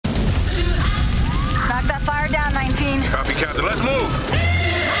Copy, Captain. Let's move.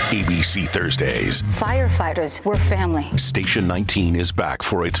 ABC Thursdays. Firefighters, we're family. Station 19 is back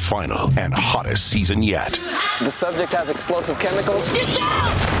for its final and hottest season yet. The subject has explosive chemicals. Get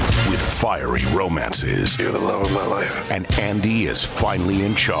down! With fiery romances. You're the love of my life. And Andy is finally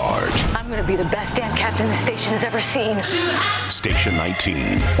in charge. I'm going to be the best damn captain the station has ever seen. Station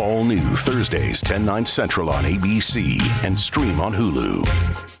 19. All new Thursdays, 10/9 Central on ABC and stream on Hulu.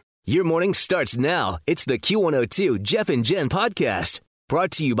 Your morning starts now. It's the Q102 Jeff and Jen podcast. Brought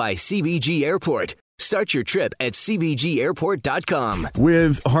to you by CBG Airport. Start your trip at CBGAirport.com.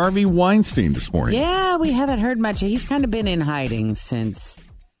 With Harvey Weinstein this morning. Yeah, we haven't heard much. He's kind of been in hiding since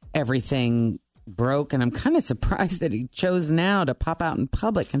everything broke, and I'm kind of surprised that he chose now to pop out in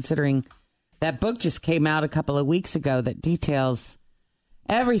public, considering that book just came out a couple of weeks ago that details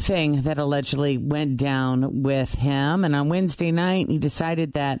everything that allegedly went down with him. And on Wednesday night, he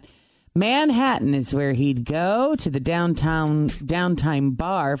decided that Manhattan is where he'd go, to the downtime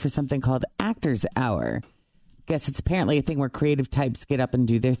bar for something called Actors Hour. Guess it's apparently a thing where creative types get up and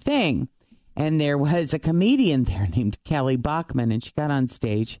do their thing. And there was a comedian there named Kelly Bachman, and she got on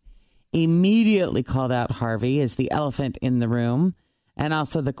stage, immediately called out Harvey as the elephant in the room, and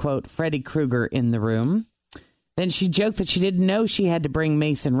also the, quote, Freddy Krueger in the room. Then she joked that she didn't know she had to bring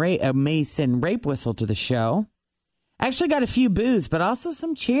a Mason rape whistle to the show. Actually got a few boos, but also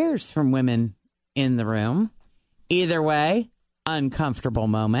some cheers from women in the room. Either way, uncomfortable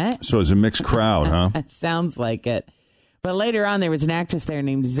moment. So it's a mixed crowd, huh? Sounds like it. But later on, there was an actress there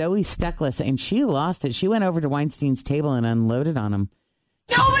named Zoe Stuckless, and she lost it. She went over to Weinstein's table and unloaded on him.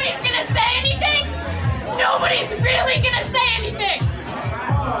 Nobody's going to say anything? Nobody's really going to say anything?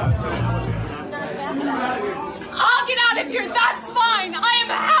 I'll get out of here. That's fine. I am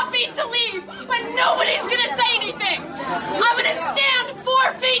happy to leave, but nobody's going to say anything. I'm going to stand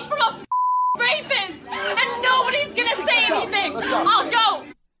 4 feet from a rapist, and nobody's going to say anything. I'll go.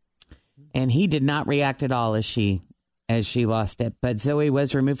 And he did not react at all as she lost it. But Zoe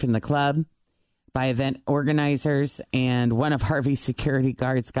was removed from the club by event organizers, and one of Harvey's security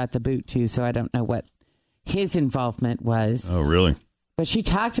guards got the boot too, so I don't know what his involvement was. Oh, really? But she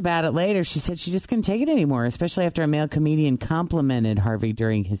talked about it later. She said she just couldn't take it anymore, especially after a male comedian complimented Harvey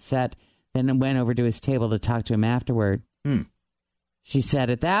during his set, then went over to his table to talk to him afterward. She said,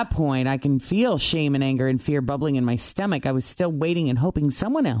 at that point, I can feel shame and anger and fear bubbling in my stomach. I was still waiting and hoping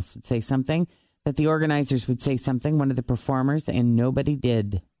someone else would say something, that the organizers would say something, one of the performers, and nobody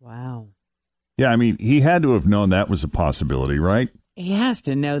did. Wow. Yeah, I mean, he had to have known that was a possibility, right? He has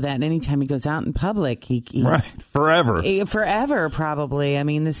to know that anytime he goes out in public. He right. Forever. Forever, probably. I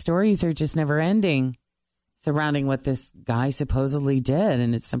mean, the stories are just never ending surrounding what this guy supposedly did,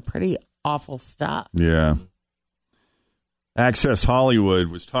 and it's some pretty awful stuff. Yeah. Access Hollywood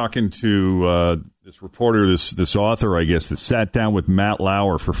was talking to this reporter, this author, I guess, that sat down with Matt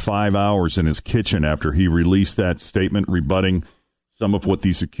Lauer for 5 hours in his kitchen after he released that statement rebutting some of what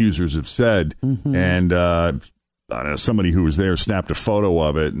these accusers have said. Mm-hmm. And somebody who was there snapped a photo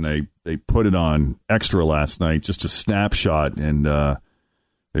of it, and they put it on Extra last night, just a snapshot. And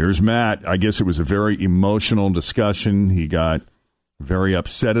there's Matt. I guess it was a very emotional discussion. He got very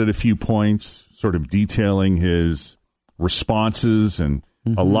upset at a few points, sort of detailing his responses and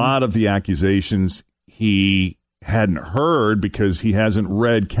a lot of the accusations he hadn't heard because he hasn't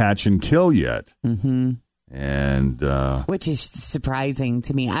read Catch and Kill yet. Mm-hmm. And which is surprising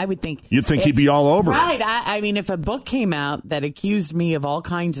to me. I would think you'd think he'd be all over it. Right. I mean, if a book came out that accused me of all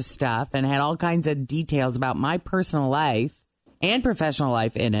kinds of stuff and had all kinds of details about my personal life and professional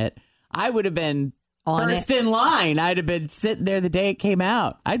life in it, I would have been first in line. I'd have been sitting there the day it came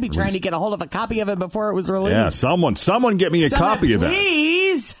out. I'd be trying to get a hold of a copy of it before it was released. Yeah, someone get me a copy of that,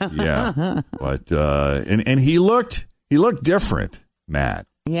 please. Yeah, but and he looked different, Matt.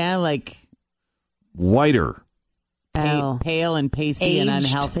 Yeah, like whiter, pale and pasty, aged, and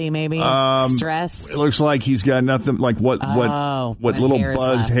unhealthy. Maybe stressed. It looks like he's got nothing. Like what little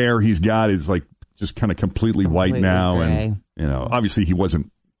buzzed hair he's got is like just kind of completely white now, gray. And obviously he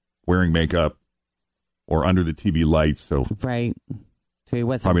wasn't wearing makeup or under the TV lights, so right. So he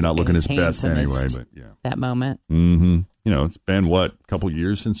wasn't probably not looking his best anyway. But yeah, that moment. Mm-hmm. It's been what, a couple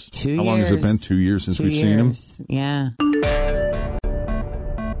years since? 2 years. How long has it been? 2 years since we've seen him. Yeah.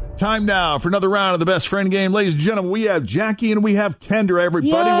 Time now for another round of the Best Friend Game. Ladies and gentlemen, we have Jackie and we have Kendra. Everybody,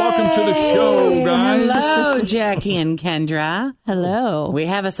 Yay! Welcome to the show, guys. Hello, Jackie and Kendra. Hello. We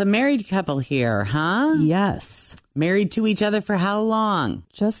have us a married couple here, huh? Yes. Married to each other for how long?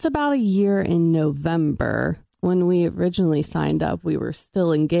 Just about a year in November. when we originally signed up, we were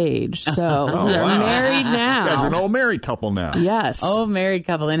still engaged. So we're wow. married now. You guys are an old married couple now. Yes. Oh, married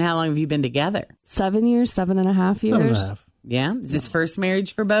couple. And how long have you been together? 7 years, 7.5 years. Yeah. Is this first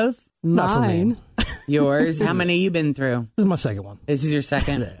marriage for both? Not for me. Yours? How many you been through? This is my second one. This is your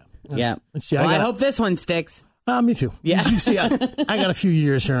second? Yeah. Well, I hope this one sticks. Me too. Yeah. You see, I got a few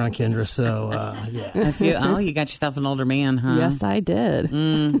years here on Kendra, so yeah. You got yourself an older man, huh? Yes, I did.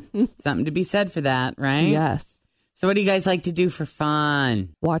 Something to be said for that, right? Yes. So what do you guys like to do for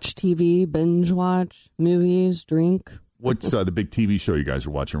fun? Watch TV, binge watch, movies, drink. What's the big TV show you guys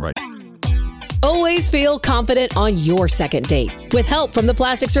are watching right now? Always feel confident on your second date. With help from the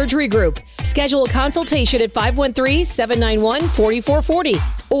Plastic Surgery Group. Schedule a consultation at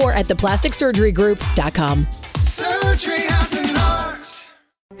 513-791-4440 or at theplasticsurgerygroup.com. Surgery has an art.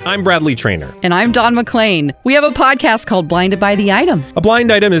 I'm Bradley Trainer. And I'm Don McClain. We have a podcast called Blinded by the Item. A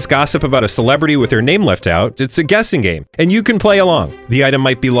blind item is gossip about a celebrity with their name left out. It's a guessing game, and you can play along. The item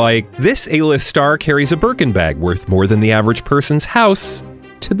might be like, this A-list star carries a Birkin bag worth more than the average person's house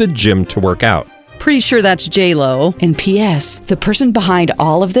to the gym to work out. Pretty sure that's J-Lo. And P.S. the person behind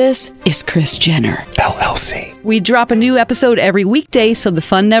all of this is Kris Jenner, LLC. We drop a new episode every weekday so the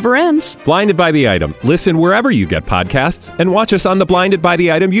fun never ends. Blinded by the Item. Listen wherever you get podcasts and watch us on the Blinded by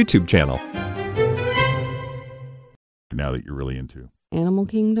the Item YouTube channel. Now that you're really into Animal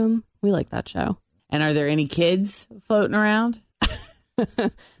Kingdom. We like that show. And are there any kids floating around?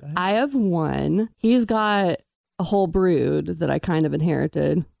 I have one. He's got a whole brood that I kind of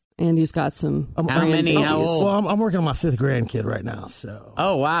inherited. And he's got some. How many? How old? Well, I'm working on my 5th grandkid right now. So.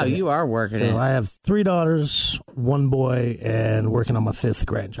 Oh wow, you are working it. I have 3 daughters, 1 boy, and working on my 5th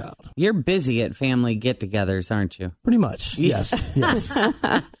grandchild. You're busy at family get-togethers, aren't you? Pretty much. Yes. Yes.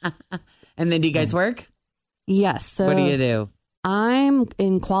 And then do you guys work? Yes. So what do you do? I'm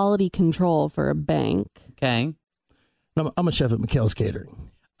in quality control for a bank. Okay. I'm a chef at McHale's Catering.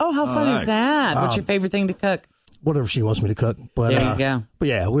 Oh, how fun is that? What's your favorite thing to cook? Whatever she wants me to cook. But, there you go. But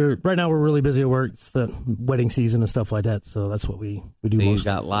yeah, right now we're really busy at work. It's the wedding season and stuff like that. So that's what we do so most.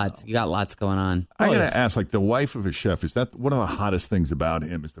 You got lots going on. I gotta ask, like the wife of a chef, is that one of the hottest things about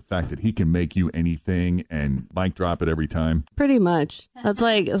him? Is the fact that he can make you anything and mic drop it every time? Pretty much.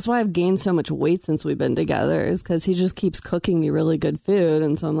 That's why I've gained so much weight since we've been together. Is because he just keeps cooking me really good food,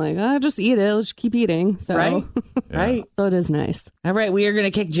 and so I'm like, just eat it. Let's keep eating. So right. So it is nice. All right, we are going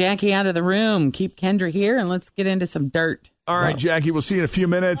to kick Jackie out of the room. Keep Kendra here, and let's get into some dirt. All right, Jackie, we'll see you in a few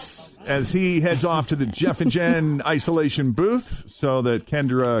minutes as he heads off to the Jeff and Jen isolation booth so that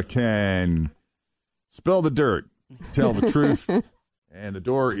Kendra can spill the dirt, tell the truth. And the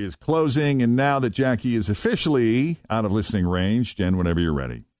door is closing. And now that Jackie is officially out of listening range, Jen, whenever you're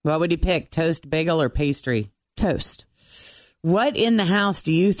ready. What would you pick, toast, bagel, or pastry? Toast. What in the house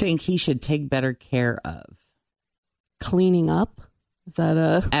do you think he should take better care of? Cleaning up. Is that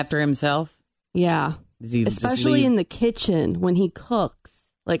after himself? Yeah. Especially in the kitchen when he cooks.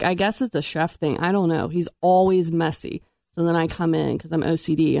 Like, I guess it's a chef thing. I don't know. He's always messy. So then I come in because I'm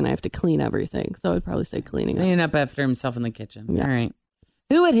OCD and I have to clean everything. So I would probably say cleaning up. Cleaning up after himself in the kitchen. Yeah. All right.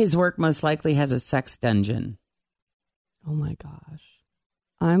 Who at his work most likely has a sex dungeon? Oh, my gosh.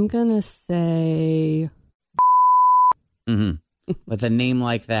 I'm going to say... With a name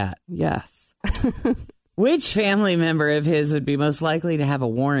like that. Yes. Which family member of his would be most likely to have a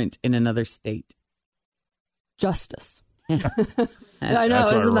warrant in another state? Justice. I know,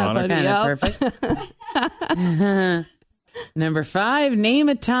 isn't that funny? Perfect. Number 5, name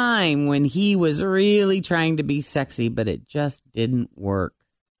a time when he was really trying to be sexy, but it just didn't work.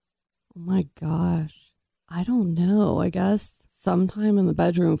 Oh my gosh. I don't know. I guess sometime in the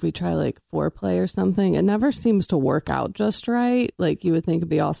bedroom, if we try like foreplay or something, it never seems to work out just right. Like you would think it'd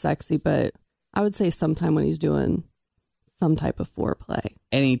be all sexy, but I would say sometime when he's doing some type of foreplay.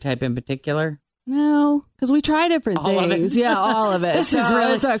 Any type in particular? No, because we try different things. Yeah, all of it. This is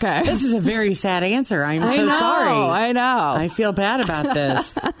really it's okay. This is a very sad answer. I'm so sorry. I know. I feel bad about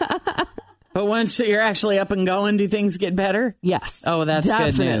this. But once you're actually up and going, do things get better? Yes. Oh, that's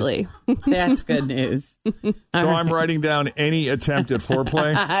definitely good news. That's good news. So I'm writing down any attempt at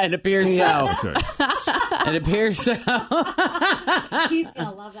foreplay? It appears so. Okay. It appears so. He's going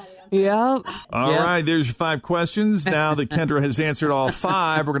to love that answer. Yep. All right, there's your 5 questions. Now that Kendra has answered all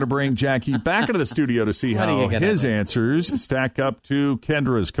 5, we're going to bring Jackie back into the studio to see how his answers stack up to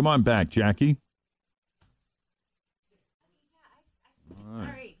Kendra's. Come on back, Jackie. All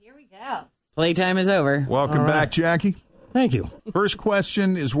right, here we go. Playtime is over. Welcome back, Jackie. Thank you. First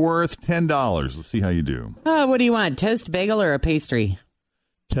question is worth $10. Let's see how you do. What do you want, toast, bagel, or a pastry?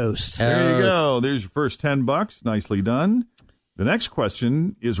 Toast. There you go. There's your first $10. Nicely done. The next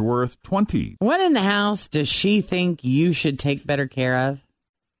question is worth 20. What in the house does she think you should take better care of?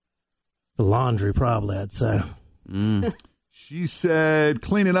 The laundry, probably, I'd say. She said,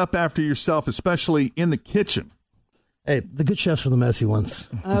 clean it up after yourself, especially in the kitchen. Hey, the good chefs are the messy ones.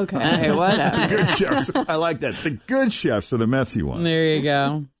 Okay, hey, whatever. The good chefs. I like that. The good chefs are the messy ones. There you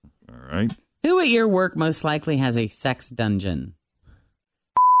go. All right. Who at your work most likely has a sex dungeon?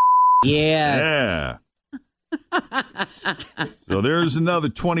 Yes. Yeah. So there's another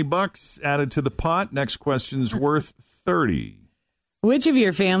 $20 added to the pot. Next question's worth 30. Which of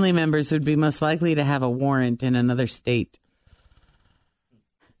your family members would be most likely to have a warrant in another state?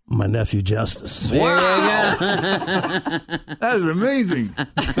 My nephew, Justice. There you go. That is amazing.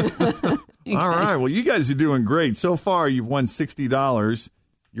 All right. Well, you guys are doing great. So far, you've won $60.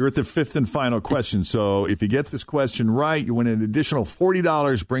 You're at the fifth and final question. So if you get this question right, you win an additional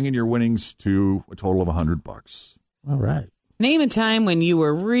 $40, bringing your winnings to a total of $100. All right. Name a time when you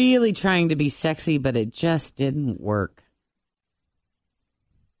were really trying to be sexy, but it just didn't work.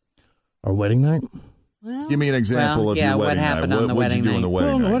 Our wedding night? Well, Give me an example of your wedding what happened night. on the What'd wedding you do night? on the wedding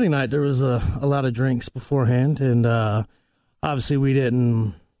Well, on night? the wedding night, there was a lot of drinks beforehand, and obviously we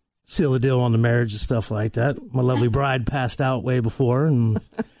didn't seal the deal on the marriage and stuff like that. My lovely bride passed out way before, and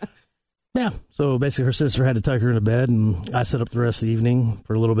yeah, so basically her sister had to tuck her into bed, and I sat up the rest of the evening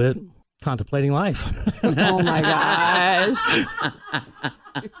for a little bit, contemplating life. Oh my gosh.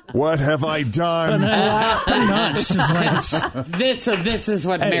 What have I done? Pretty much. This is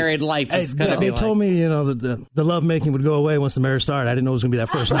what married life is going to be They like. told me, that the love making would go away once the marriage started. I didn't know it was going to be that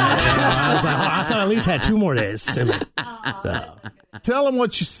first night. I was like, I thought I at least had 2 more days. So, Tell them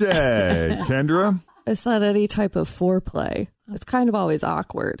what you said, Kendra. I said any type of foreplay. It's kind of always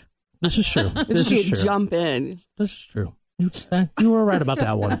awkward. this is true. If This you is true. jump in. This is true. You were right about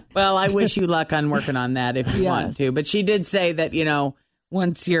that one. Well, I wish you luck on working on that if you want to. But she did say that,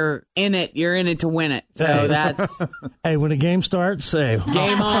 once you're in it to win it. So Hey. that's Hey, when the game starts, say,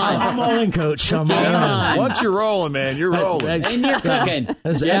 game on. I'm all in, coach. I'm all Game in. on. Once you're rolling, man, you're rolling. And you're cooking.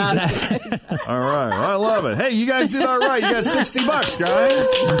 That's Yeah. exactly. All right. Well, I love it. Hey, you guys did all right. You got $60, guys.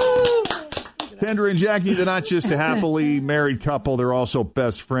 Kendra and Jackie, they're not just a happily married couple. They're also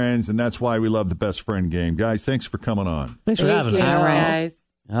best friends, and that's why we love the best friend game. Guys, thanks for coming on. Thanks for having us. All right, guys.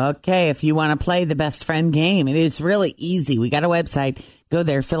 Okay, if you want to play the best friend game, it is really easy. We got a website. Go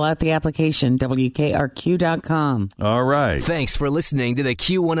there, fill out the application, WKRQ.com. All right. Thanks for listening to the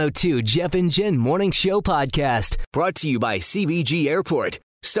Q102 Jeff and Jen Morning Show podcast, brought to you by CBG Airport.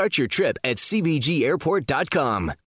 Start your trip at CBGAirport.com.